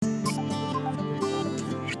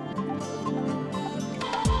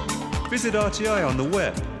Visit RTI on the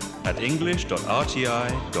web at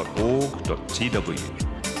english.rti.org.tw.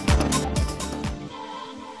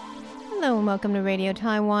 Hello and welcome to Radio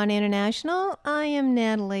Taiwan International. I am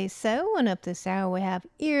Natalie So, and up this hour we have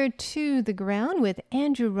Ear to the Ground with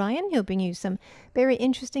Andrew Ryan. He'll bring you some very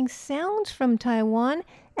interesting sounds from Taiwan.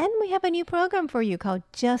 And we have a new program for you called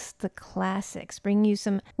Just the Classics, bringing you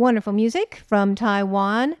some wonderful music from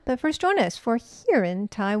Taiwan. But first, join us for Here in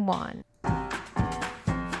Taiwan.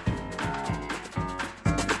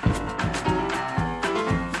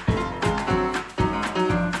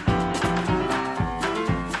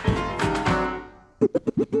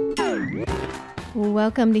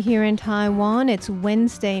 Welcome to Here in Taiwan. It's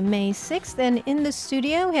Wednesday, May 6th, and in the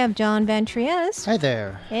studio we have John Van Trieste. Hi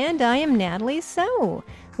there. And I am Natalie So.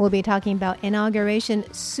 We'll be talking about inauguration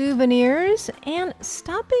souvenirs and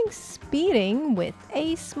stopping speeding with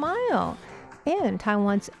a smile, and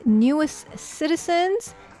Taiwan's newest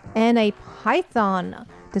citizens, and a python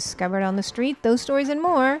discovered on the street. Those stories and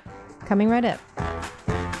more coming right up.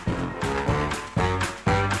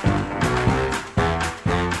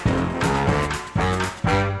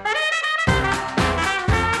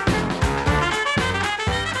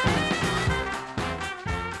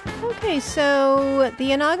 So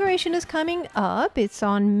the inauguration is coming up. It's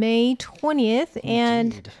on May 20th.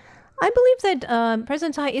 And Indeed. I believe that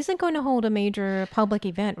President Tsai isn't going to hold a major public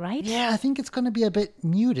event, right? Yeah, I think it's going to be a bit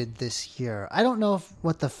muted this year. I don't know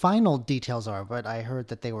what the final details are, but I heard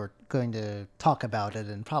that they were going to talk about it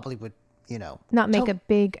and probably would, not make a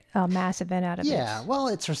big mass event out of it. Yeah, well,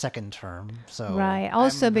 it's her second term, so... Right.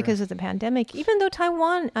 Also because of the pandemic, even though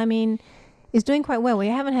Taiwan, is doing quite well. We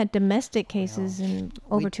haven't had domestic cases in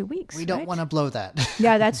over 2 weeks. We don't want to blow that.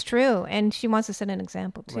 Yeah, that's true. And she wants to set an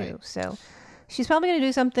example, too. Right. So she's probably going to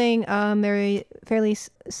do something fairly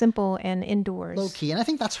simple and indoors. Low-key, and I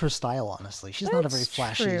think that's her style, honestly. She's not a very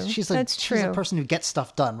flashy. True. She's a person who gets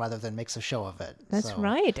stuff done rather than makes a show of it. That's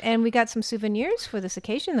right. And we got some souvenirs for this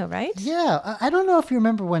occasion, though, right? Yeah. I don't know if you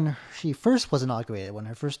remember when she first was inaugurated, when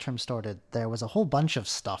her first term started, there was a whole bunch of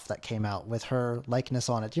stuff that came out with her likeness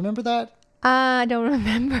on it. Do you remember that? I don't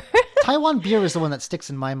remember. Taiwan Beer is the one that sticks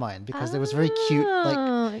in my mind because there was very cute,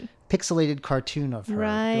 pixelated cartoon of her.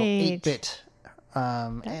 Right. 8-bit.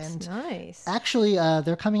 That's nice. Actually,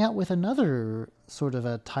 they're coming out with another sort of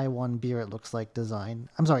a Taiwan Beer, it looks like, design.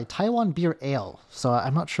 I'm sorry, Taiwan Beer Ale. So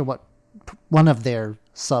I'm not sure what one of their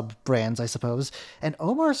sub-brands, I suppose. And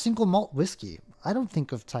Omar Single Malt Whiskey. I don't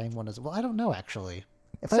think of Taiwan as... Well, I don't know, actually.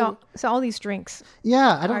 So all these drinks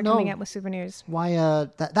I don't are know coming out with souvenirs. Why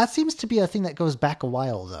that seems to be a thing that goes back a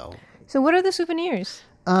while, though. So what are the souvenirs?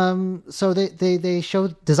 So they show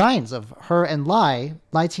designs of her and Lai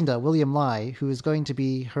Qingde, William Lai, who is going to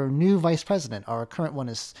be her new vice president. Our current one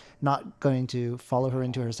is not going to follow her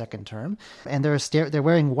into her second term. And they're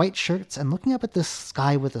wearing white shirts and looking up at the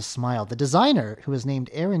sky with a smile. The designer, who is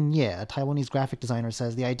named Aaron Ye, a Taiwanese graphic designer,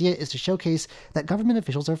 says the idea is to showcase that government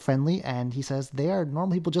officials are friendly, and he says they are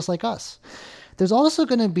normal people just like us. There's also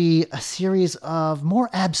going to be a series of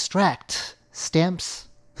more abstract stamps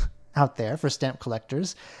out there for stamp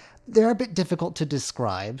collectors. They're a bit difficult to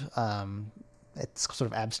describe. It's sort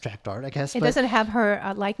of abstract art, I guess. It doesn't have her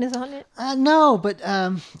likeness on it? No, but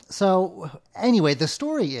so anyway, the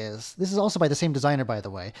story is, this is also by the same designer, by the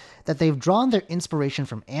way, that they've drawn their inspiration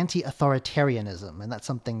from anti-authoritarianism, and that's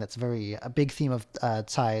something that's a big theme of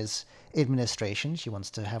Tsai's administration. She wants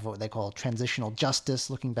to have what they call transitional justice,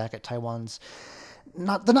 looking back at Taiwan's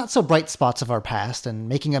the not so bright spots of our past and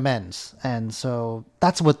making amends. And so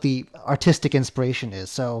that's what the artistic inspiration is.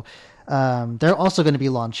 So they're also going to be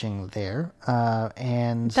launching there.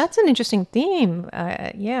 And that's an interesting theme.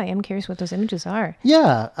 I am curious what those images are.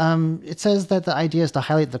 Yeah. It says that the idea is to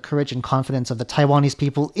highlight the courage and confidence of the Taiwanese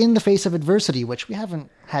people in the face of adversity, which we haven't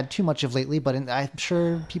had too much of lately, but I'm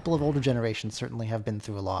sure people of older generations certainly have been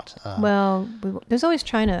through a lot. There's always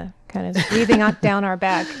China kind of breathing down our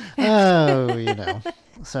back.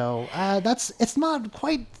 So it's not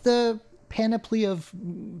quite the panoply of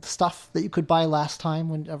stuff that you could buy last time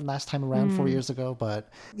around 4 years ago, but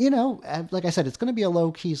like I said, it's going to be a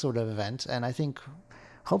low-key sort of event, and I think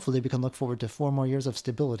hopefully we can look forward to 4 more years of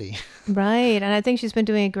stability. Right, and I think she's been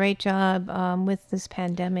doing a great job with this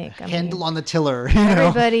pandemic. Handle on the tiller.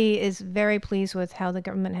 Everybody is very pleased with how the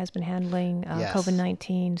government has been handling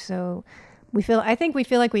COVID-19, so I think we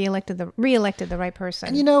feel like we re-elected the right person.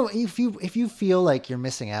 And if you feel like you're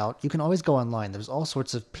missing out, you can always go online. There's all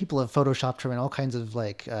sorts of people have photoshopped her in all kinds of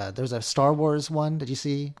there's a Star Wars one. Did you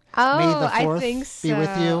see? Oh, May the 4th I think so. be with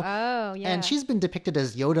you. Oh, yeah. And she's been depicted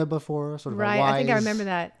as Yoda before, sort of right. a wise I think I remember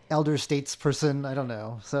that. elder statesperson. I don't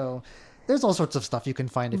know. So There's all sorts of stuff you can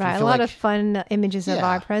find if you Right, a feel lot like... of fun images of Yeah.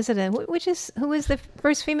 our president, who is the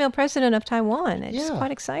first female president of Taiwan. It's Yeah.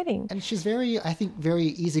 quite exciting. And she's I think, very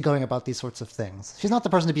easygoing about these sorts of things. She's not the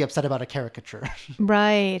person to be upset about a caricature.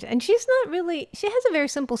 Right. And she has a very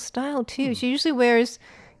simple style too. She usually wears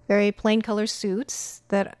very plain color suits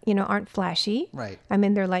that, aren't flashy. Right. I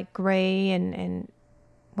mean, they're like gray and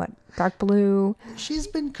dark blue. She's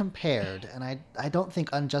been compared, and I don't think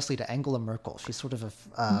unjustly, to Angela Merkel. She's sort of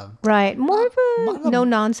a... Right. More of not a a- no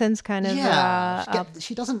nonsense kind of, yeah.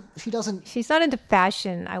 She doesn't... she's not into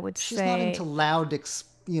fashion, I would She's say. not into loud,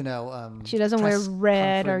 She doesn't wear press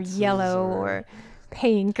red or conferences yellow or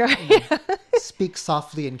pink. Or, speak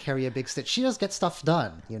softly and carry a big stick. She just gets stuff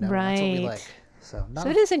done, That's what we Right. like. So, So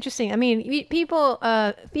it is interesting. I mean, people,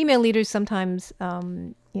 female leaders sometimes,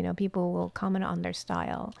 people will comment on their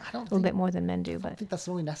style a don't little bit more than men do, I but think that's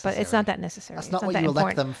really necessary. it's not that necessary. That's It's not what that you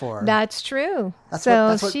elect important. them for. That's true. That's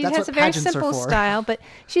so what she that's has what a very pageants are simple for. style, but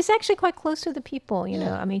she's actually quite close to the people.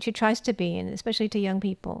 Yeah. I mean, she tries to be, and especially to young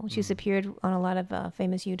people. She's appeared on a lot of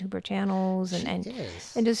famous YouTuber channels, and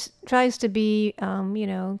is. and just tries to be,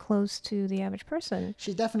 close to the average person.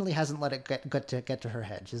 She definitely hasn't let it get to her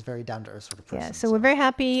head. She's a very down to earth sort of person. Yeah, so we're very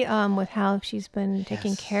happy with how she's been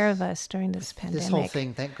taking Yes. care of us during this pandemic. This whole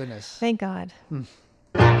thing, thank goodness. Thank God.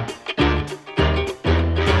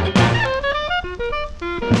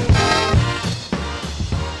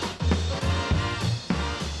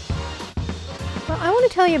 Well, I want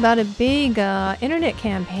to tell you about a big internet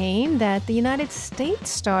campaign that the United States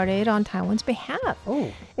started on Taiwan's behalf.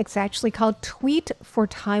 Oh. It's actually called Tweet for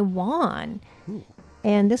Taiwan.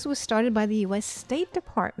 And this was started by the U.S. State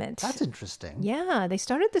Department. That's interesting. Yeah, they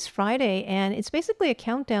started this Friday, and it's basically a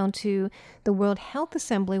countdown to the World Health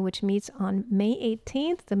Assembly, which meets on May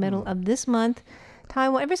 18th, the middle of this month.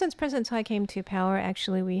 Taiwan, ever since President Tsai came to power,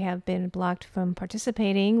 actually, we have been blocked from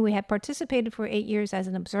participating. We have participated for 8 years as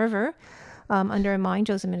an observer under Ma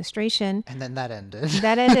Ying-jeou's administration. And then that ended.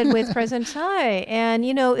 That ended with President Tsai. And,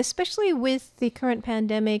 especially with the current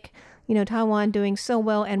pandemic, Taiwan doing so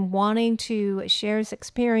well and wanting to share its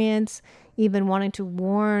experience, even wanting to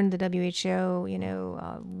warn the WHO,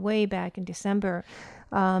 way back in December.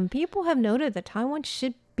 People have noted that Taiwan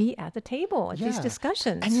should be at the table at these Yeah.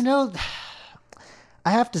 discussions. And I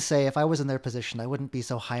have to say, if I was in their position, I wouldn't be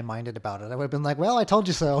so high-minded about it. I would have been like, well, I told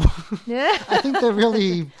you so. Yeah. I think they're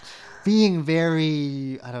really being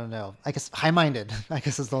very, I don't know, I guess high-minded, I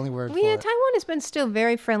guess is the only word for Yeah, it. Taiwan has been still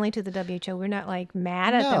very friendly to the WHO. We're not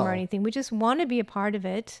mad at them No. or anything. We just want to be a part of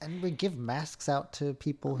it. And we give masks out to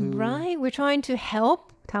people who... Right. We're trying to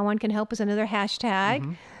help. Taiwan can help is another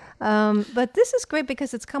hashtag. Mm-hmm. But this is great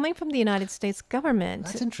because it's coming from the United States government.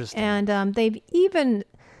 That's interesting. And they've even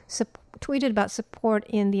tweeted about support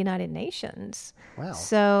in the United Nations. Wow.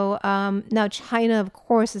 So now China, of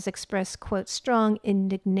course, has expressed, quote, strong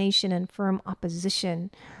indignation and firm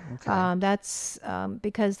opposition. Okay. That's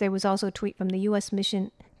because there was also a tweet from the U.S.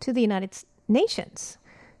 mission to the United Nations.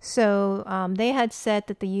 So they had said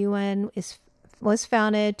that the UN was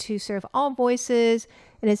founded to serve all voices,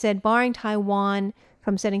 and it said barring Taiwan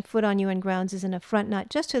from setting foot on UN grounds is an affront not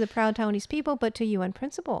just to the proud Taiwanese people, but to UN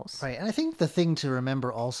principles. Right, and I think the thing to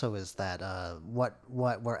remember also is that what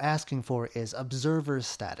we're asking for is observer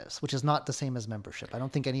status, which is not the same as membership. I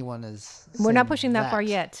don't think anyone is. We're not saying pushing that far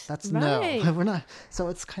yet. That's Right. no, we're not. So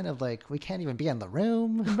it's kind of like we can't even be in the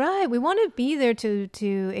room. Right. We want to be there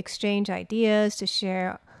to exchange ideas, to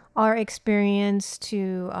share our experience,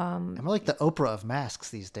 to And we're like the Oprah of masks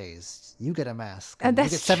these days. You get a mask, and you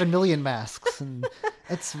that's get 7 million masks, and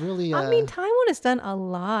it's really. I mean, Taiwan has done a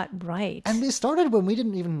lot right. And they started when we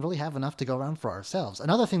didn't even really have enough to go around for ourselves.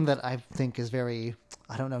 Another thing that I think is very,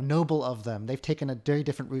 I don't know, noble of them, they've taken a very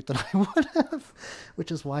different route than I would have,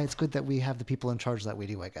 which is why it's good that we have the people in charge that we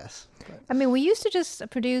do, I guess. But, I mean, we used to just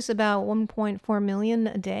produce about 1.4 million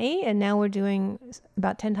a day, and now we're doing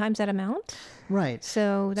about 10 times that amount. right.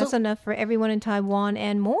 So that's enough for everyone in Taiwan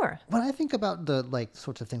and more. When I think about the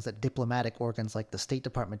sorts of things that diplomatic organs like the State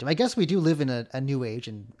Department do, I guess we do live in a new age,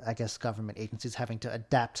 and I guess government agencies having to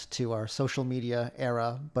adapt to our social media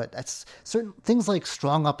era. But that's certain things like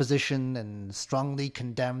strong opposition and strongly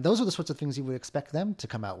condemn. Those are the sorts of things you would expect them to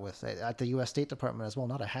come out with at the U.S. State Department as well,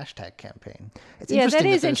 not a hashtag campaign. It's Yeah, interesting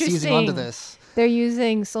that is they're seizing onto interesting. this. They're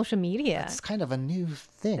using social media. It's kind of a new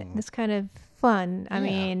thing. It's kind of fun. I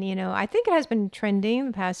Yeah. mean, I think it has been trending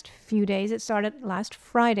the past few days. It started last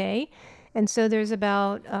Friday. And so there's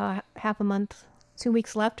about half a month, 2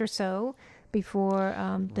 weeks left or so before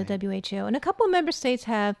the WHO. And a couple of member states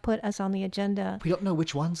have put us on the agenda. We don't know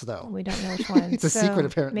which ones, though. We don't know which ones. It's a So secret,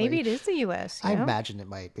 apparently. Maybe it is the U.S. I imagine it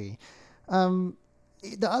might be.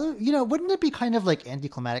 The other, wouldn't it be kind of like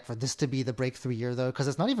anticlimactic for this to be the breakthrough year though? Because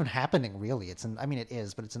it's not even happening really. It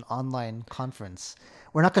is, but it's an online conference.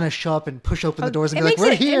 We're not going to show up and push open the doors and be like,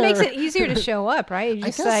 "We're here." It makes it easier to show up, right? I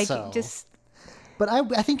guess so. But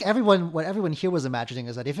I think what everyone here was imagining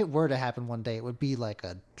is that if it were to happen one day, it would be like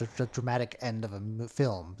a dramatic end of a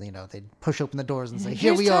film. They'd push open the doors and say,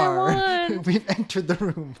 "Here we are. We've entered the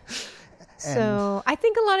room." So I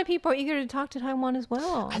think a lot of people are eager to talk to Taiwan as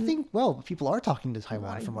well. I think, people are talking to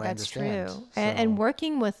Taiwan from what I understand. That's true. And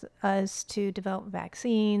working with us to develop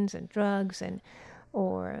vaccines and drugs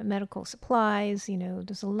or medical supplies.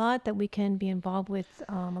 There's a lot that we can be involved with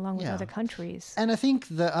along with other countries. And I think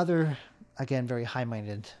the other, again, very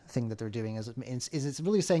high-minded thing that they're doing is it's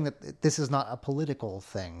really saying that this is not a political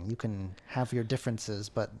thing. You can have your differences,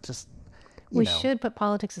 but just, we should put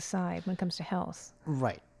politics aside when it comes to health.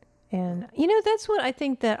 Right. And, that's what I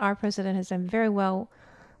think that our president has done very well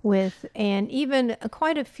with. And even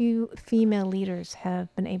quite a few female leaders have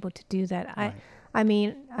been able to do that. Right. I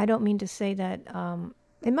mean, I don't mean to say that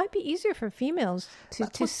it might be easier for females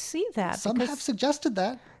to see that. Some have suggested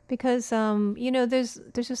that. Because, there's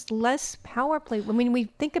just less power play. I mean, we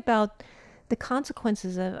think about the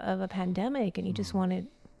consequences of a pandemic and you just want to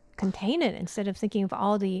contain it instead of thinking of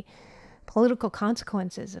all the political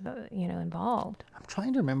consequences involved. I'm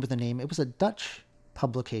trying to remember the name. It was a Dutch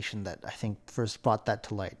publication that I think first brought that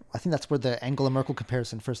to light. I think that's where the Angela Merkel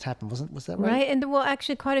comparison first happened. Was that right? Right. And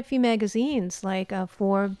actually quite a few magazines like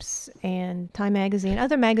Forbes and Time Magazine,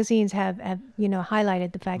 other magazines have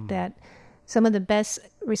highlighted the fact that some of the best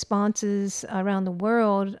responses around the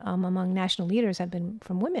world among national leaders have been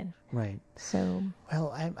from women. Right. So.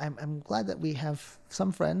 Well, I'm glad that we have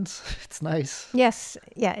some friends. It's nice. Yes.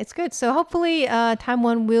 Yeah, it's good. So hopefully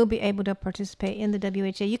Taiwan will be able to participate in the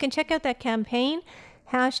WHO. You can check out that campaign,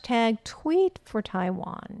 #Tweet for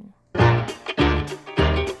Taiwan. I'm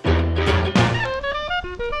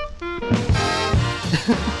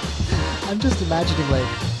just imagining,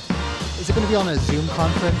 is it going to be on a Zoom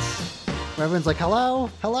conference? Where everyone's like, hello,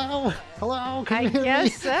 can you hear I me?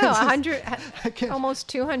 guess so. Almost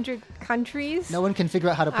 200 countries. No one can figure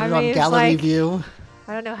out how to put it on gallery view.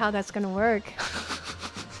 I don't know how that's going to work.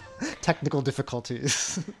 Technical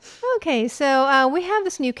difficulties. Okay, so we have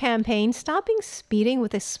this new campaign, Stopping Speeding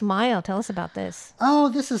with a Smile. Tell us about this. Oh,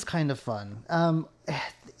 this is kind of fun.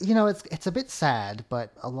 It's a bit sad,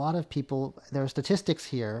 but a lot of people, there are statistics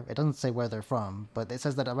here, it doesn't say where they're from, but it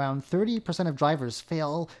says that around 30% of drivers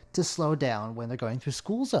fail to slow down when they're going through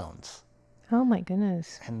school zones. Oh my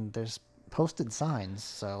goodness. And there's posted signs.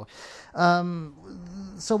 So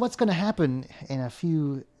what's going to happen in a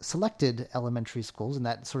few selected elementary schools, and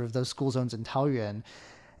that sort of those school zones in Taoyuan,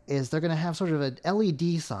 is they're going to have sort of an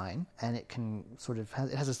LED sign, and it can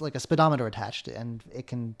it has like a speedometer attached, and it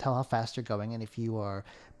can tell how fast you're going. And if you are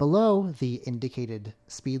below the indicated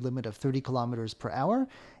speed limit of 30 kilometers per hour,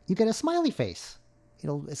 you get a smiley face.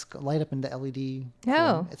 It's light up in the LED.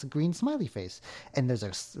 Oh. It's a green smiley face. And there's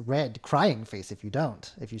a red crying face if you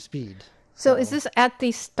speed. So is this at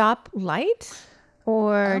the stop light,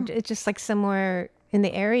 or it's just like somewhere in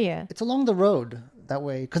the area? It's along the road. That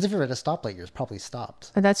way, because if you're at a stoplight, you're probably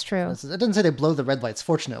stopped. Oh, that's true. It doesn't say they blow the red lights,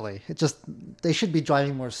 fortunately. They should be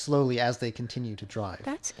driving more slowly as they continue to drive.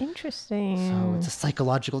 That's interesting. So it's a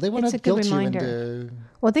psychological. They want to guilt you into.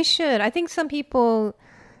 Well, they should. I think some people,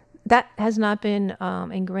 that has not been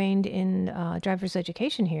ingrained in driver's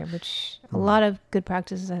education here, which a lot of good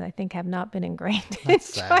practices, I think, have not been ingrained in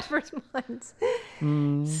driver's minds.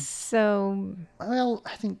 So, well,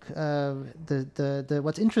 I think the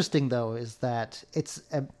what's interesting though is that it's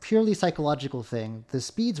a purely psychological thing. The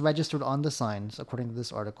speeds registered on the signs, according to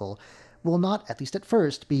this article, will not, at least at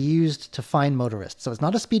first, be used to find motorists. So it's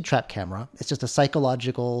not a speed trap camera. It's just a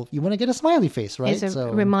psychological. You want to get a smiley face, right? It's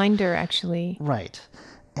a reminder, actually. Right.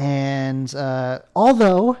 And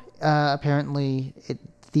although apparently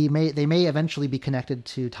they may eventually be connected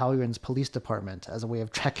to Taoyuan's police department as a way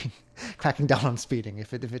of cracking down on speeding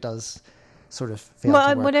if it does sort of fail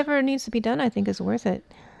to work. Whatever needs to be done, I think, is worth it.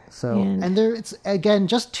 So and it's again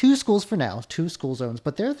just 2 schools for now, 2 school zones,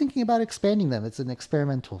 but they're thinking about expanding them. It's an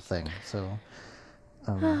experimental thing. So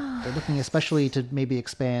they're looking especially to maybe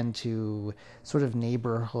expand to sort of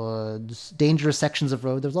neighborhoods, dangerous sections of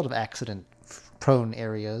road. There's a lot of accident-prone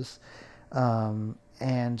areas. And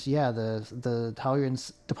yeah, the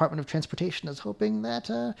Taoyuan's Department of Transportation is hoping that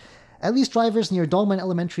at least drivers near Dongmen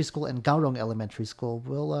Elementary School and Gaorong Elementary School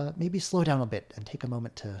will maybe slow down a bit and take a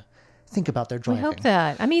moment to think about their driving. We hope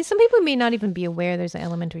that. I mean, some people may not even be aware there's an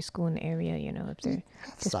elementary school in the area, if they're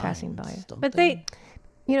just passing by. But they,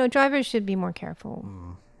 drivers should be more careful.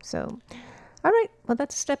 So, all right. Well,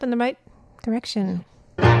 that's a step in the right direction.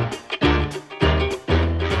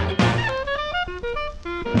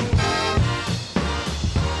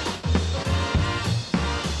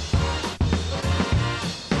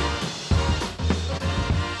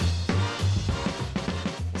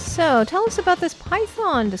 So, tell us about this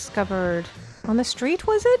python discovered on the street,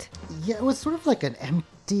 was it? Yeah, it was sort of like an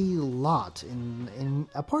empty lot in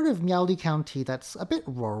a part of Miaoli County that's a bit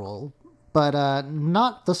rural, but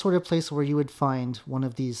not the sort of place where you would find one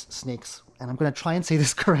of these snakes. And I'm going to try and say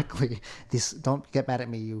this correctly. Don't get mad at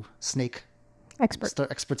me, you snake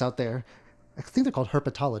experts out there. I think they're called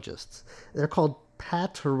herpetologists. They're called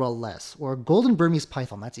paturales, or golden Burmese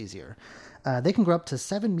python. That's easier. They can grow up to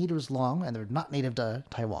 7 meters long, and they're not native to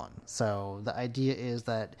Taiwan. So the idea is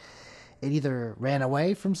that it either ran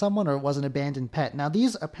away from someone or it was an abandoned pet. Now,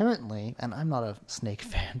 these apparently, and I'm not a snake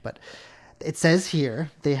fan, but it says here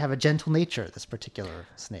they have a gentle nature, this particular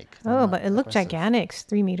snake. Oh, but it looked gigantic,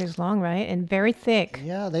 3 meters long, right? And very thick.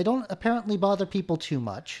 Yeah, they don't apparently bother people too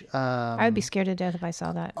much. I would be scared to death if I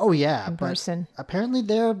saw that. Oh, yeah. In person. Apparently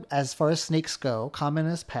they're, as far as snakes go, common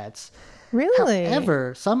as pets. Really?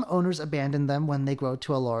 However, some owners abandon them when they grow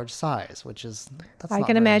to a large size, that's I not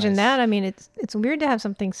can very imagine nice. that. I mean, it's weird to have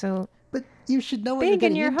something so... But you should know what big you're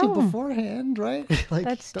getting in your into home. beforehand, right?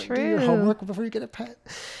 That's don't true. do your homework before you get a pet.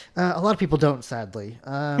 A lot of people don't, sadly.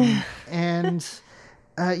 And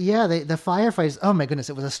the firefighters. Oh my goodness,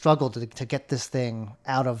 it was a struggle to get this thing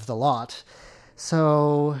out of the lot.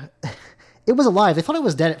 So it was alive. They thought it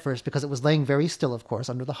was dead at first because it was laying very still, of course,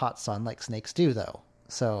 under the hot sun, like snakes do, though.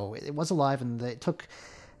 So it was alive, and it took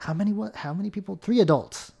how many people? 3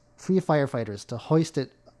 adults, 3 firefighters to hoist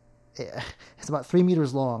it. It's about 3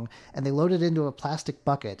 meters long, and they loaded it into a plastic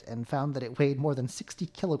bucket and found that it weighed more than 60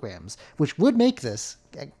 kilograms, which would make this,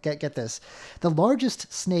 get this, the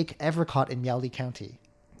largest snake ever caught in Miaoli County.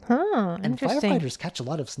 Huh, And interesting. firefighters catch a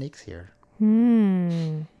lot of snakes here.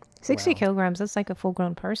 60 kilograms, that's like a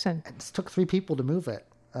full-grown person. It took 3 people to move it.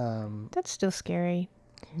 That's still scary.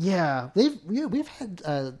 Yeah, we've had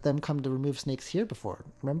them come to remove snakes here before.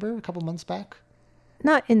 Remember a couple months back?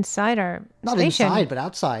 Not inside our Not station. inside, but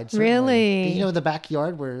outside. Certainly. Really? You know, the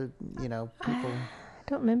backyard where, people I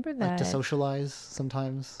don't remember that. like to socialize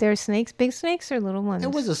sometimes. There are snakes, big snakes or little ones?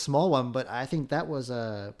 It was a small one, but I think that was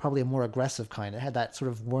probably a more aggressive kind. It had that sort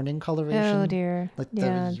of warning coloration. Oh dear. Like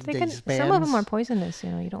Yeah, these some of them bands. are poisonous.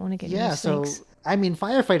 You don't want to get Yeah, any so snakes. I mean,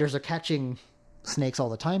 firefighters are catching snakes all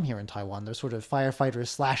the time here in Taiwan. They're sort of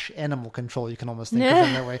firefighters / animal control. You can almost think of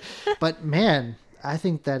them that way. But man, I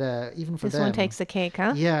think that even for This them, one takes the cake,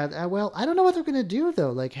 huh? yeah. Well, I don't know what they're gonna do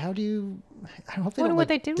though. Like, how do you? I hope they Wonder don't what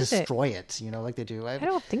like they do with it. destroy it. Like they do. I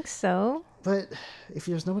don't think so. But if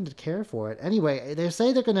there's no one to care for it, anyway, they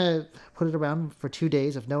say they're gonna put it around for 2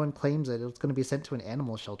 days. If no one claims it, it's gonna be sent to an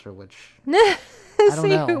animal shelter. Which See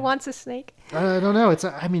know. who wants a snake. I don't know.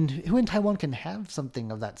 I mean, who in Taiwan can have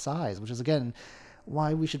something of that size? Which is again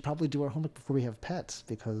why we should probably do our homework before we have pets,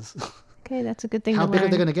 because Okay, that's a good thing how to big learn.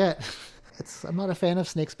 are they gonna get? I'm not a fan of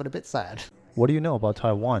snakes, but a bit sad. What do you know about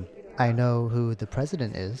Taiwan? I know who the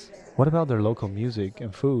president is. What about their local music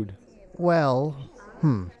and food? Well,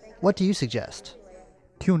 what do you suggest?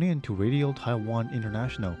 Tune in to Radio Taiwan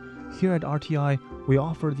International. Here at RTI, we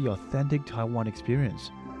offer the authentic Taiwan experience.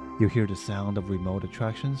 You hear the sound of remote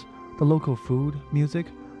attractions, the local food, music,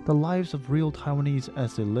 the lives of real Taiwanese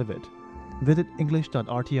as they live it. Visit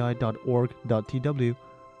english.rti.org.tw.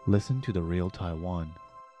 Listen to the real Taiwan.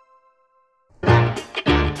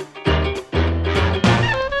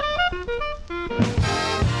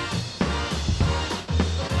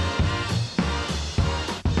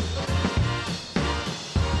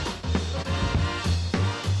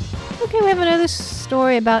 Okay, we have another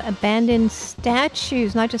story about abandoned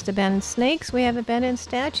statues. Not just abandoned snakes, we have abandoned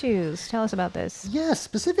statues. Tell us about this. Yes,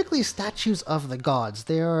 specifically statues of the gods.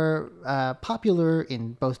 They are popular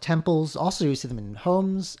in both temples. Also, you see them in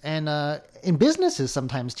homes and in businesses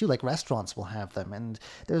sometimes too, like restaurants will have them. And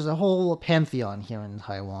there's a whole pantheon here in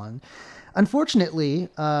Taiwan. Unfortunately,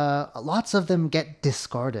 lots of them get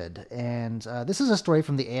discarded. And this is a story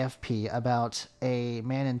from the AFP about a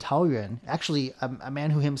man in Taoyuan, actually a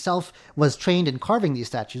man who himself was trained in carving these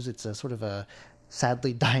statues. It's a sort of a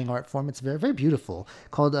sadly dying art form. It's very, very beautiful,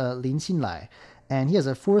 called Lin Xinlai. And he has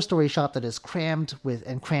a 4-story shop that is crammed with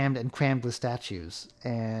statues.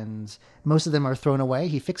 And most of them are thrown away.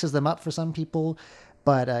 He fixes them up for some people,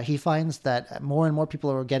 but he finds that more and more people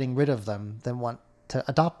are getting rid of them than want to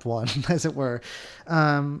adopt one, as it were.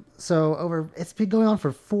 So it's been going on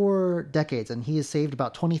for 4 decades, and he has saved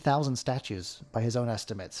about 20,000 statues by his own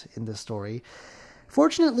estimates in this story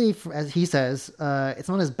Fortunately, as he says, it's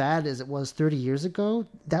not as bad as it was 30 years ago.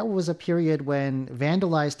 That was a period when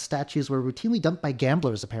vandalized statues were routinely dumped by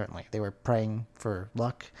gamblers, apparently. They were praying for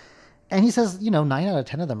luck. And he says, 9 out of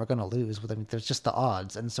 10 of them are going to lose. I mean, there's just the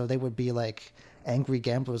odds. And so they would be like, angry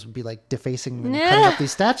gamblers would be like defacing and cutting up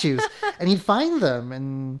these statues. And he'd find them.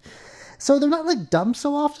 And so they're not like dumped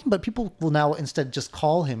so often, but people will now instead just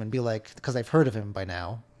call him and be like, because they've heard of him by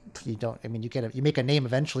now. You make a name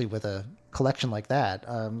eventually with a collection like that,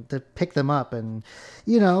 to pick them up. And,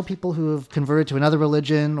 people who have converted to another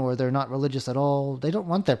religion or they're not religious at all, they don't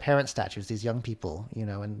want their parent statues, these young people,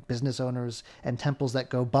 and business owners and temples that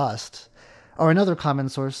go bust are another common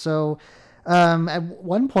source. So at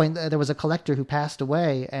one point, there was a collector who passed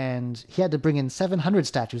away and he had to bring in 700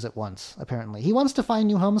 statues at once, apparently. He wants to find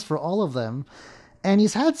new homes for all of them. And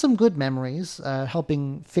he's had some good memories,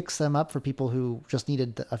 helping fix them up for people who just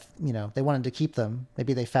needed, they wanted to keep them.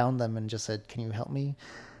 Maybe they found them and just said, "Can you help me?"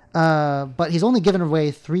 But he's only given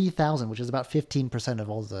away 3,000, which is about 15%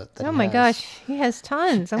 of all that Oh my gosh, he has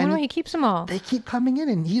tons. I wonder why he keeps them all. They keep coming in,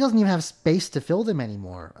 and he doesn't even have space to fill them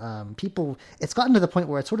anymore. It's gotten to the point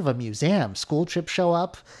where it's sort of a museum. School trips show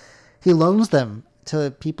up. He loans them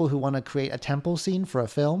to people who want to create a temple scene for a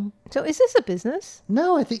film. So is this a business?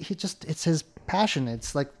 No, I think it's his passion.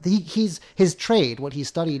 It's like his trade, what he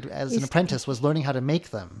studied as an apprentice was learning how to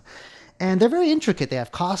make them. And they're very intricate. They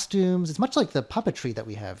have costumes. It's much like the puppetry that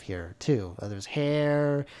we have here, too. There's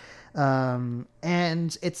hair.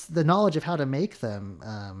 And it's the knowledge of how to make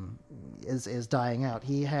them is dying out.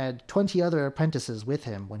 He had 20 other apprentices with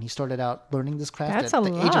him when he started out learning this craft at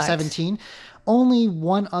the age of 17. Only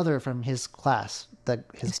one other from his class that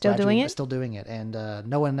his still doing it? Is still doing it, and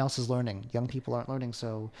no one else is learning. Young people aren't learning,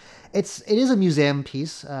 so it is a museum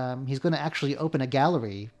piece. He's going to actually open a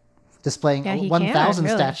gallery displaying 1,000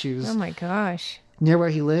 statues. Oh my gosh! Near where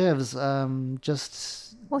he lives,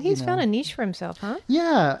 he's found a niche for himself, huh?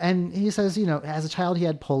 Yeah, and he says, as a child he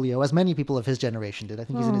had polio, as many people of his generation did. I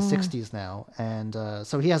think he's in his 60s now, and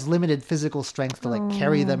so he has limited physical strength to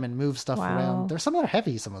carry them and move stuff around. They're some are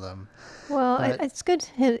heavy, some of them. Well, it's good.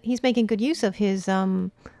 He's making good use of his,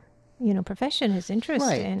 profession, his interest,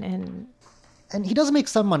 right. And he does make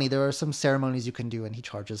some money. There are some ceremonies you can do, and he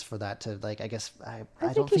charges for that to, I guess, I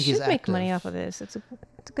don't think he's active. Make money off of this. It's a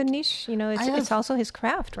good niche. It's also his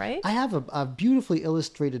craft, right? I have a beautifully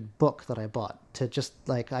illustrated book that I bought to just,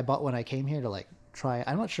 I bought when I came here to, try.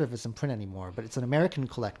 I'm not sure if it's in print anymore, but it's an American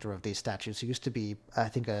collector of these statues who used to be, I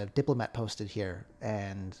think, a diplomat posted here.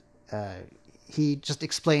 And he just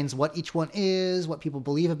explains what each one is, what people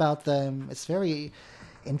believe about them. It's very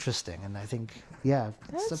interesting, and I think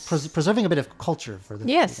it's preserving a bit of culture for the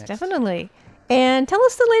yes next. Definitely. And tell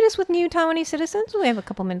us the latest with new Taiwanese citizens. We have a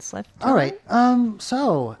couple minutes left. All right.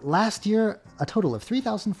 So last year a total of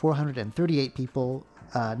 3,438 people,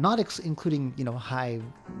 not including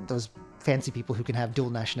those fancy people who can have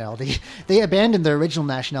dual nationality. They abandoned their original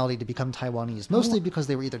nationality to become Taiwanese, mostly because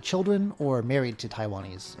they were either children or married to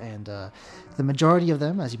Taiwanese. And the majority of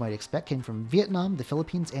them, as you might expect, came from Vietnam, the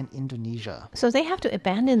Philippines, and Indonesia. So they have to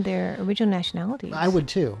abandon their original nationalities. I would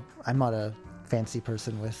too. I'm not a fancy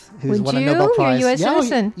person who's won a Would Nobel you? Prize. You're a U.S.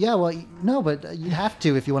 citizen. Yeah, well, no, but you have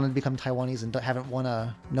to if you want to become Taiwanese and haven't won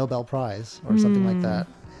a Nobel Prize or something like that.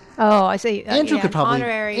 Oh, I see. Andrew could probably.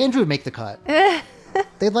 Honorary. Andrew would make the cut.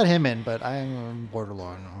 They'd let him in, but I'm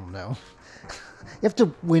borderline. I don't know. You have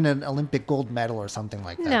to win an Olympic gold medal or something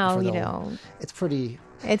like that. No, you don't. It's pretty.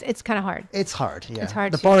 It's kind of hard. It's hard. Yeah, it's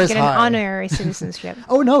hard. The bar is get high. An honorary citizenship.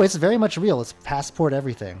 Oh no, it's very much real. It's passport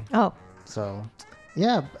everything. Oh. So.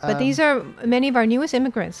 Yeah. But these are many of our newest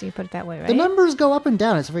immigrants, you put it that way, right? The numbers go up and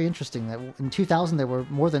down. It's very interesting that in 2000 there were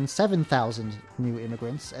more than 7,000 new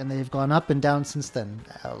immigrants, and they've gone up and down since then,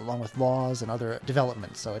 along with laws and other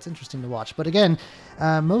developments. So it's interesting to watch. But again,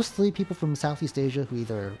 mostly people from Southeast Asia who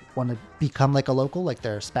either want to become like a local, like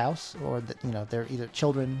their spouse, or they're either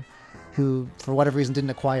children who, for whatever reason,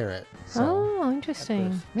 didn't acquire it. So,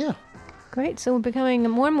 interesting. Yeah. Great. So we're becoming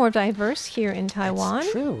more and more diverse here in Taiwan.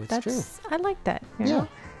 It's true. It's true. I like that. You Yeah. know?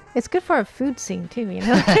 It's good for our food scene, too,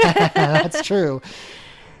 That's true.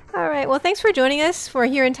 All right. Well, thanks for joining us for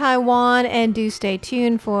Here in Taiwan. And do stay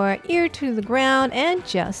tuned for Ear to the Ground and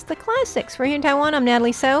Just the Classics. For Here in Taiwan, I'm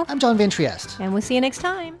Natalie So. I'm John Van Trieste. And we'll see you next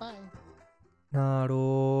time. Bye. な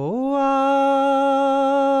ろ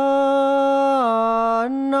あ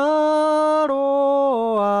な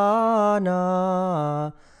ろあ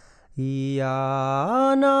ない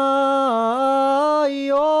やない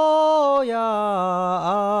よ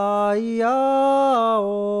やいや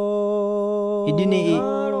お Idini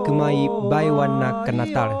kumai baiwan na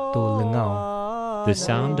kanatar to lengau. The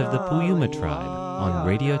sound of the Puyuma tribe on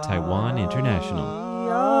Radio Taiwan International.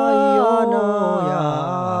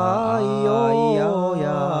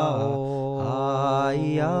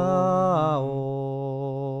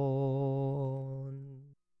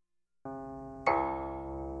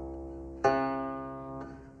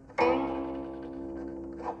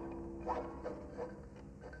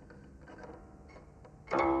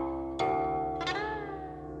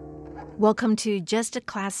 Welcome to Just the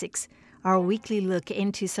Classics, our weekly look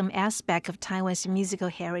into some aspect of Taiwan's musical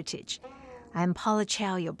heritage. I'm Paula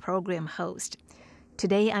Chow, your program host.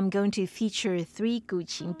 Today I'm going to feature 3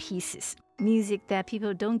 guqin pieces, music that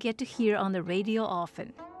people don't get to hear on the radio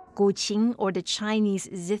often. Guqin, or the Chinese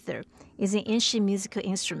zither, is an ancient musical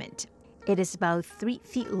instrument. It is about 3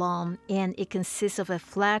 feet long, and it consists of a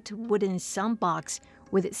flat wooden sound box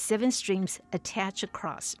with 7 strings attached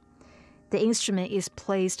across. The instrument is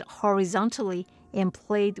placed horizontally and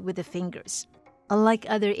played with the fingers. Unlike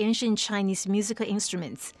other ancient Chinese musical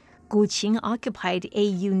instruments, guqin occupied a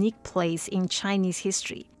unique place in Chinese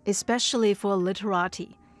history, especially for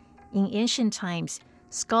literati. In ancient times,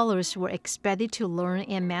 scholars were expected to learn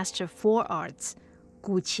and master 4 arts: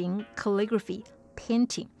 guqin, calligraphy,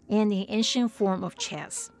 painting, and an ancient form of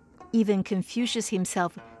chess. Even Confucius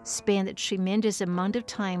himself spent a tremendous amount of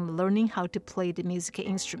time learning how to play the musical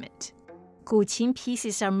instrument. Guqin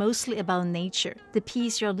pieces are mostly about nature. The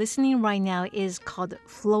piece you're listening right now is called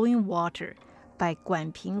Flowing Water by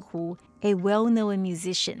Guan Pinghu, a well-known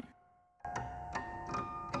musician.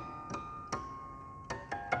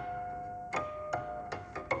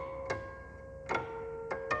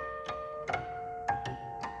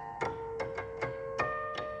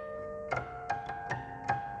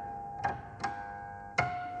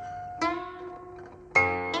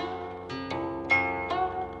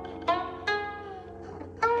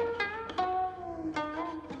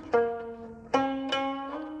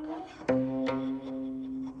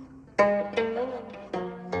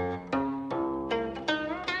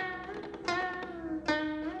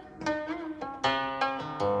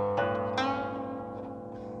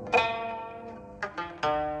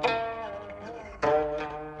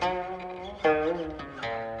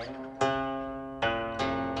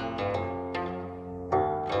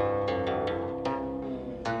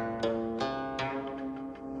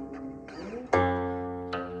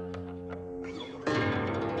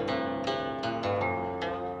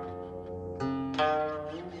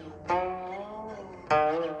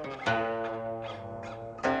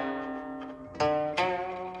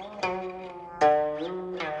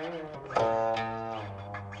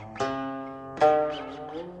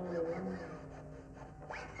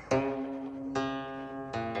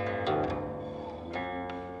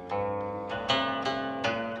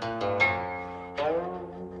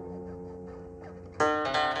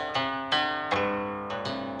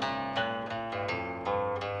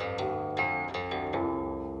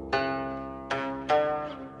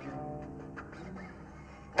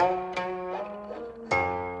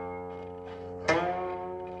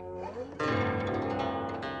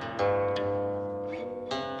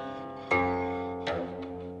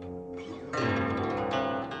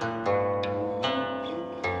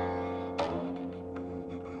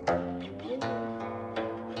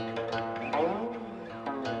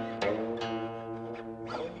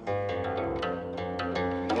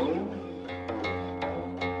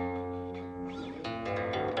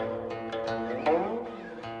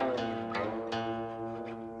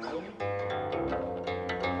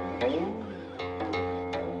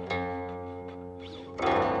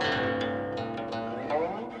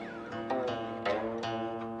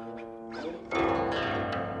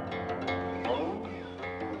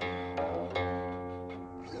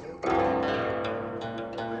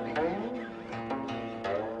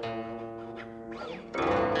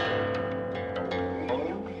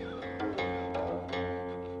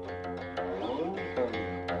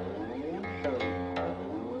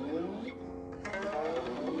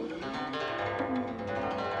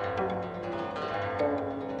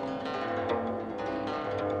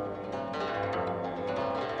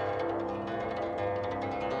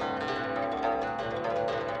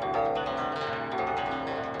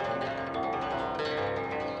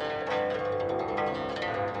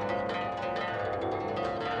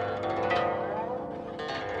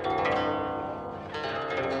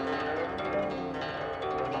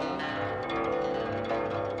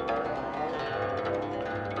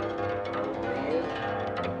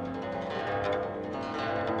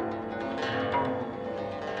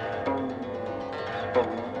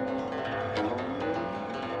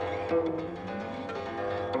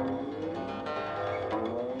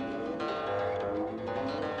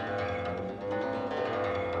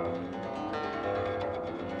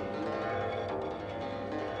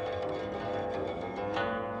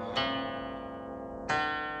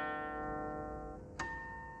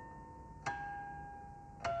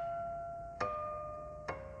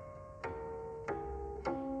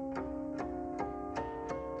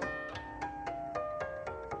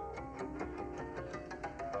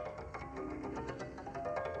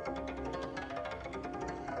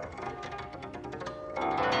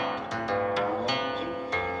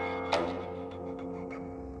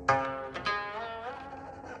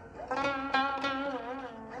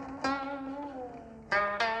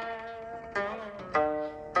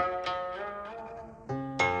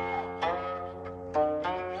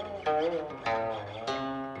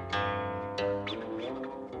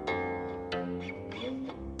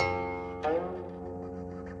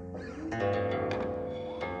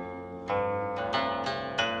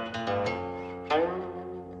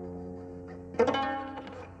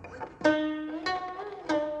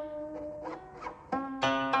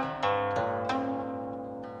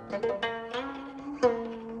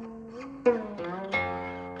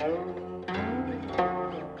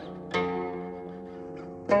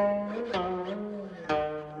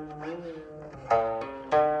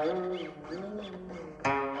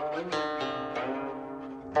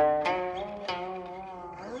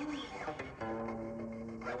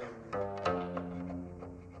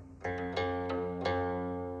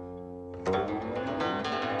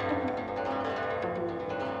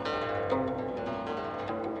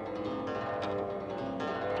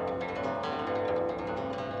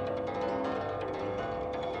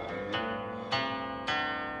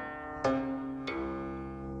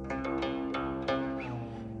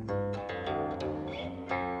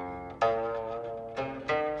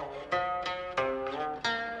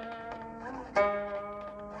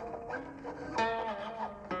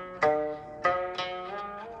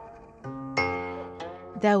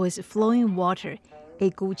 That was Flowing Water,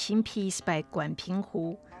 a guqin piece by Guan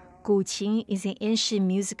Pinghu. Guqin is an ancient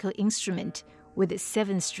musical instrument with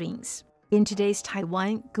 7 strings. In today's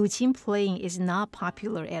Taiwan, guqin playing is not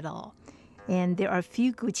popular at all, and there are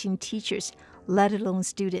few guqin teachers, let alone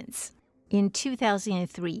students. In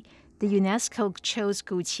 2003, the UNESCO chose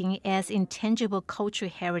guqin as intangible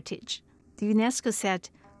cultural heritage. The UNESCO said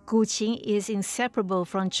guqin is inseparable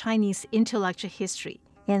from Chinese intellectual history,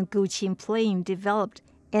 and guqin playing developed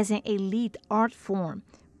as an elite art form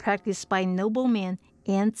practiced by noblemen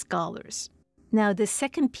and scholars. Now, the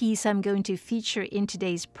second piece I'm going to feature in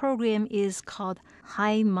today's program is called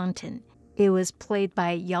High Mountain. It was played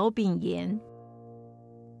by Yao Bingyan.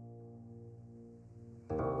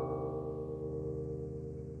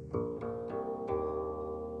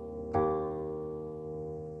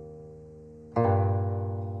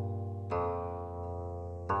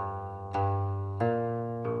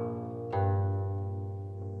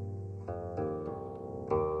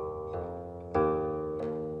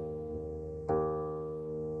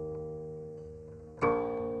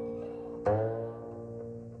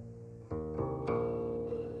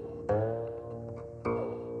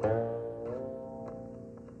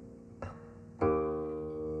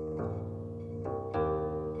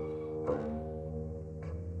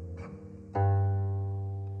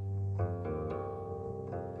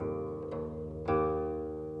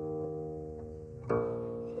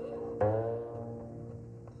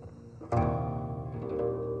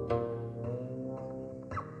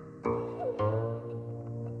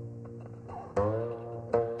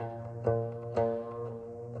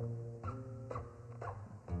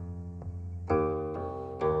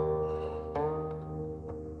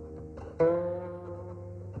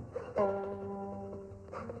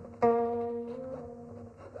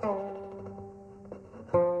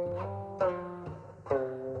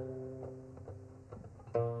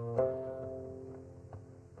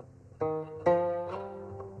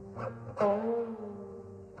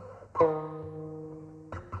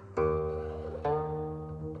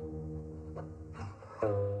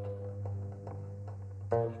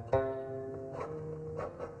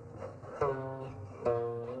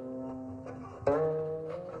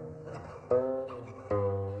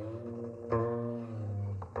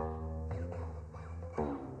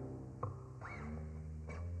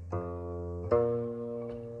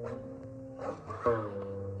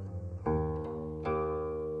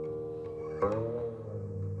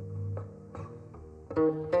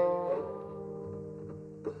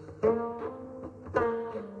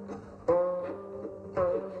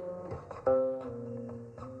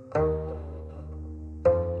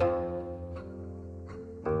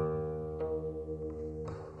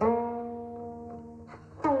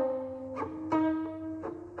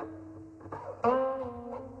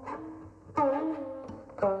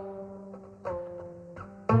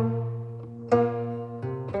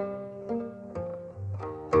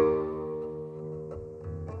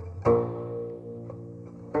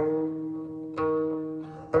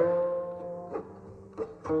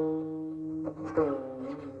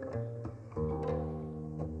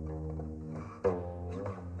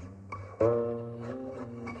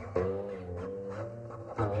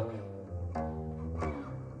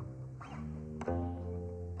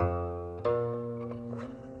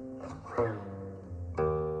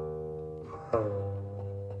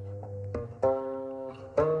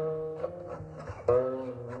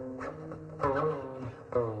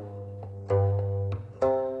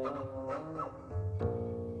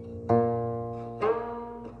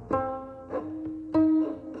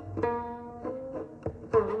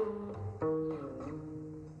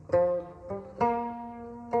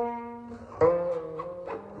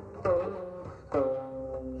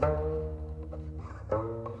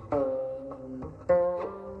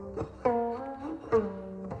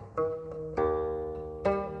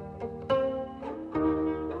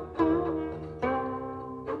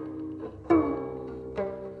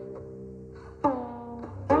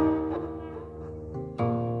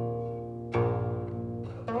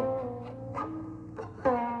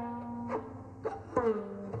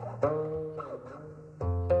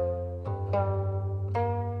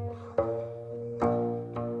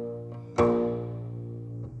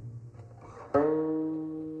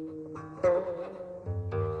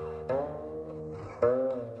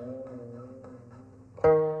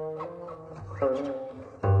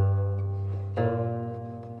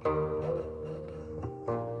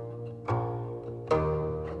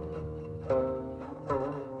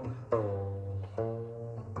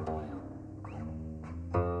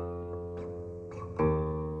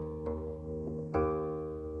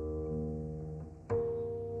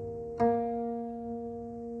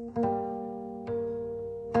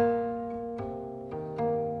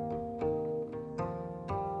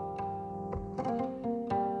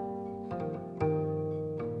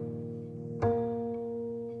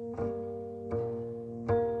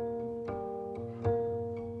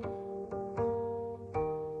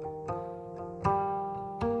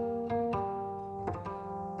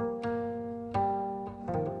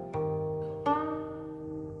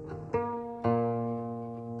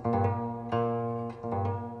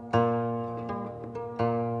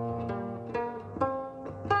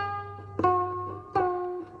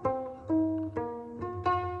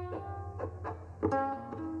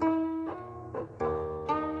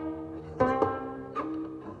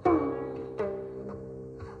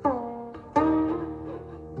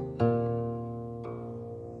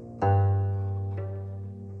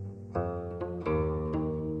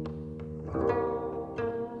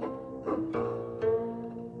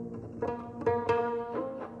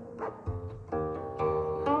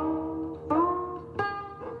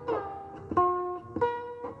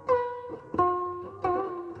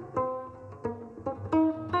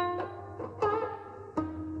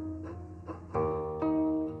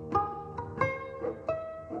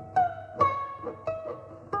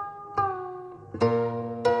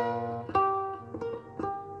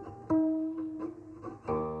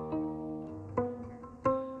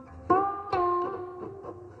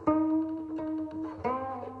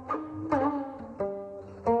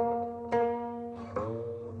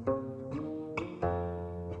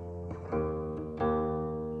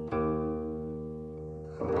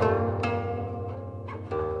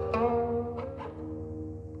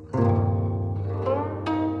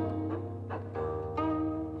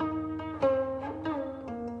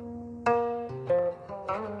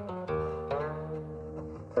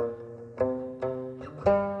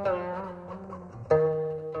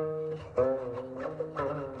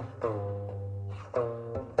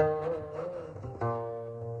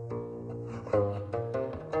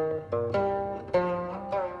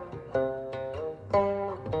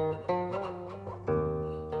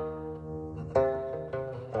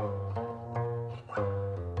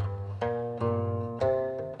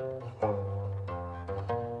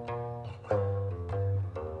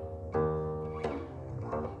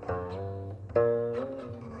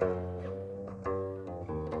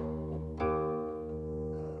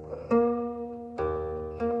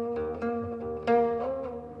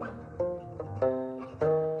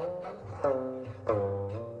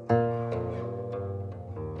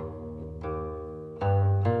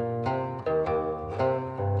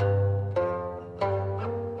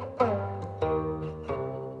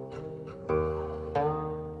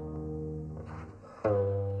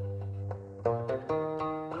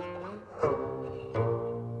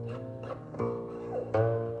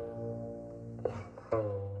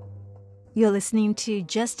 You're listening to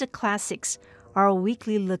Just the Classics, our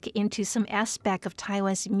weekly look into some aspect of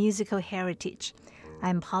Taiwan's musical heritage.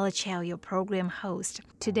 I'm Paula Chow, your program host.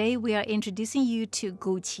 Today we are introducing you to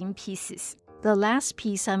guqin pieces. The last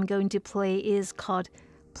piece I'm going to play is called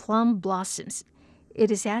Plum Blossoms. It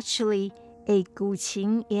is actually a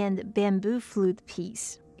guqin and bamboo flute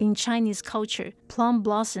piece. In Chinese culture, plum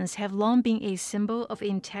blossoms have long been a symbol of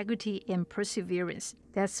integrity and perseverance.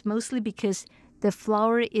 That's mostly because the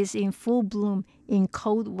flower is in full bloom in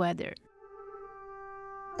cold weather.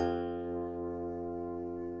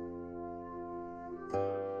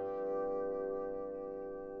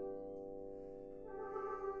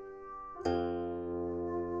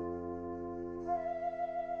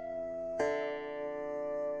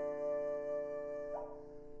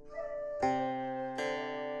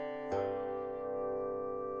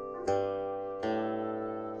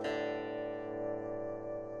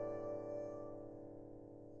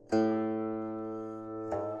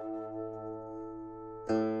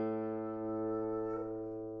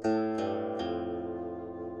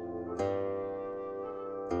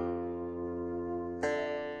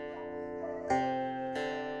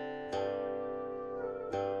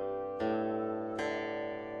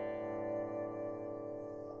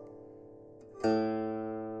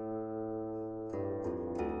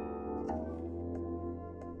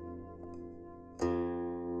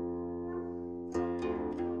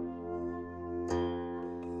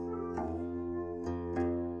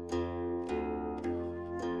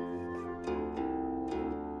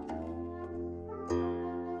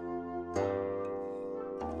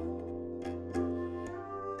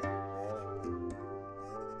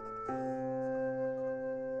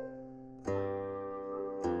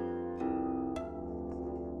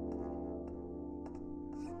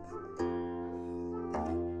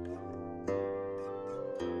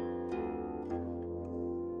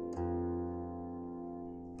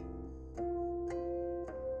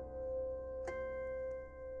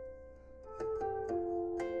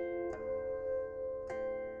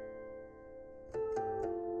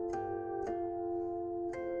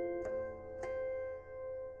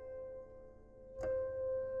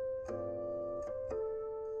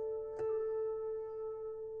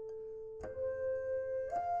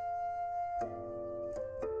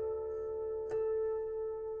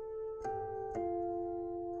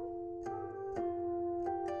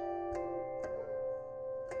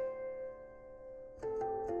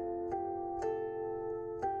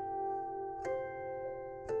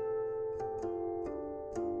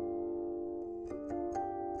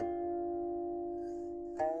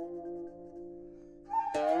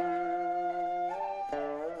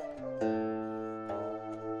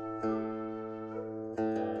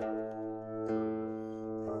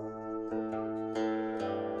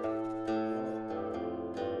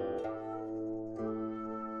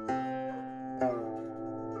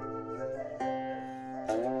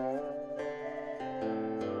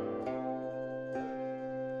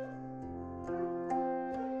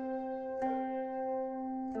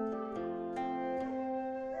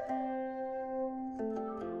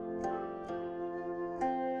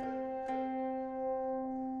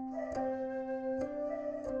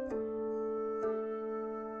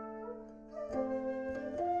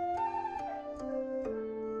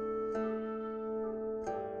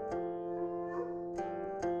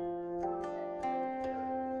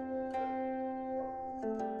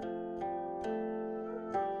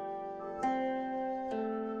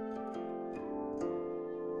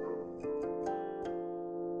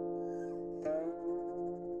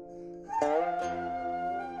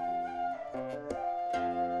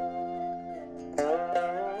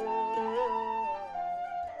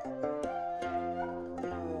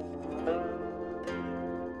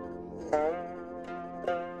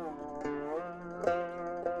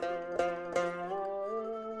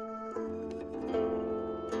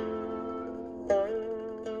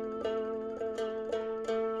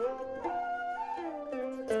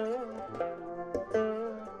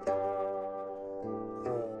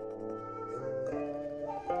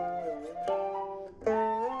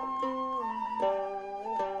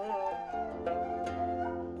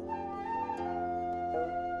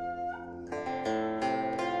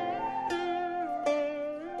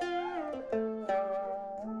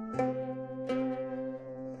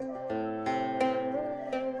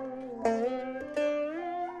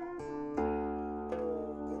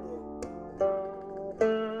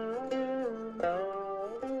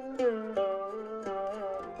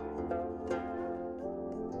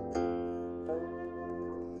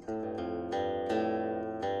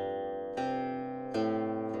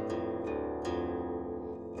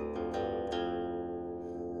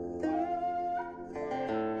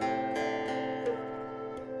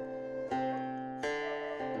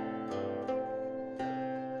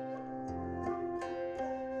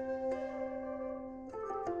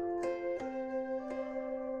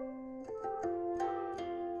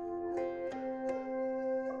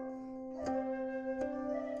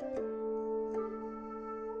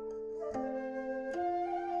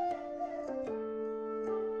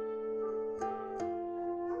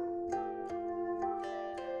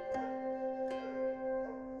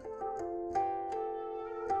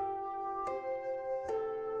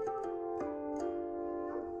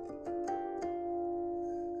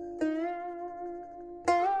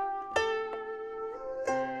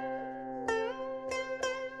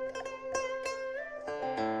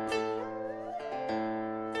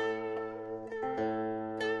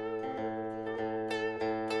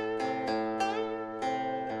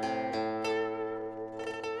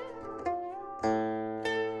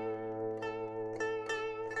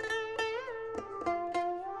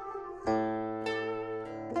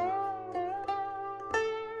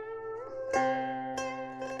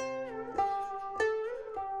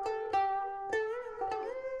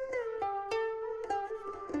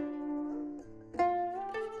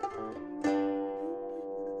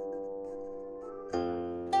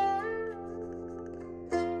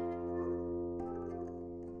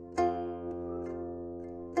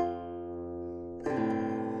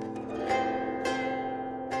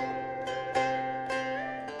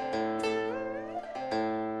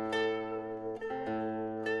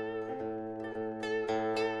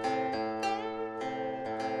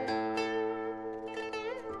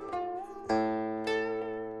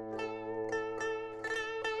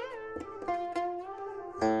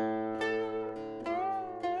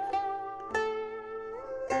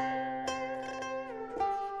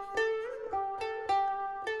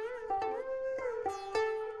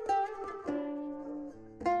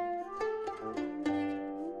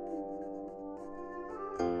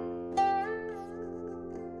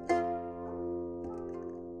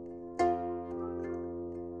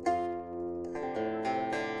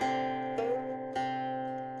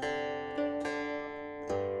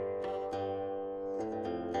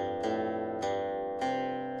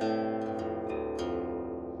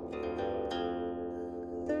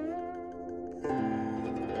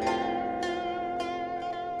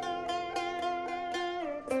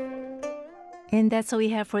 And that's all we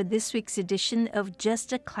have for this week's edition of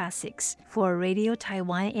Just the Classics for Radio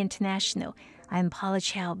Taiwan International. I'm Paula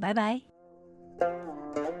Chow. Bye-bye.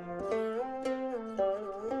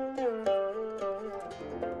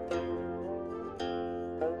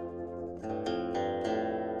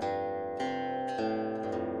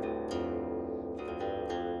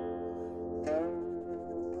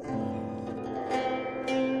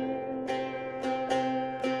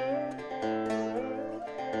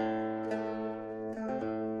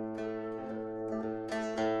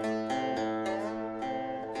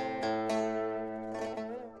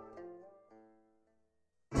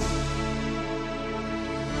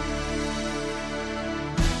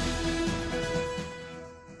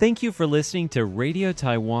 Thank you for listening to Radio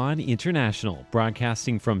Taiwan International,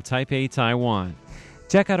 broadcasting from Taipei, Taiwan.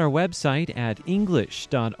 Check out our website at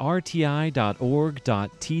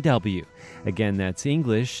english.rti.org.tw. Again, that's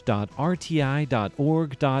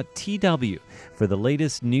english.rti.org.tw for the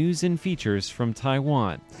latest news and features from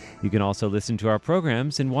Taiwan. You can also listen to our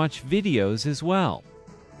programs and watch videos as well.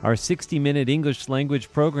 Our 60-minute English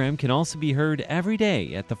language program can also be heard every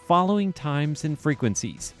day at the following times and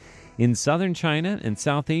frequencies. In southern China and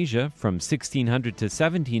South Asia from 1600 to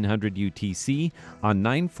 1700 UTC on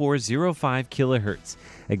 9405 kHz.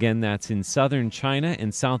 Again, that's in southern China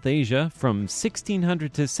and South Asia from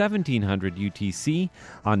 1600 to 1700 UTC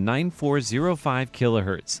on 9405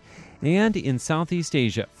 kHz. And in Southeast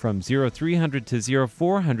Asia from 0300 to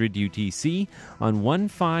 0400 UTC on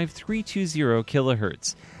 15320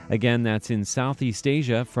 kHz. Again, that's in Southeast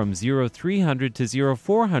Asia from 0300 to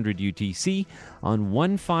 0400 UTC on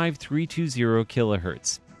 15320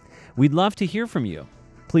 kHz. We'd love to hear from you.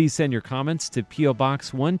 Please send your comments to P.O.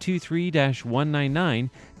 Box 123-199,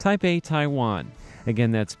 Taipei, Taiwan.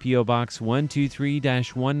 Again, that's P.O. Box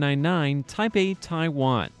 123-199, Taipei,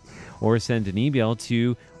 Taiwan. Or send an email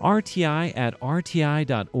to rti@rti.org.tw.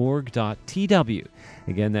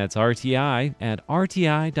 Again, that's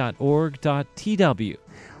rti@rti.org.tw.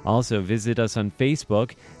 Also, visit us on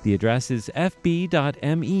Facebook. The address is fb.me/Radio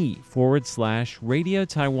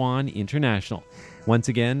Taiwan International. Once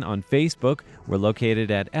again, on Facebook, we're located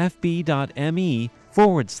at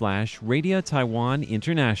fb.me/Radio Taiwan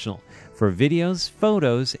International for videos,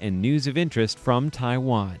 photos, and news of interest from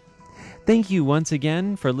Taiwan. Thank you once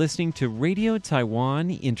again for listening to Radio Taiwan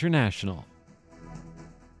International.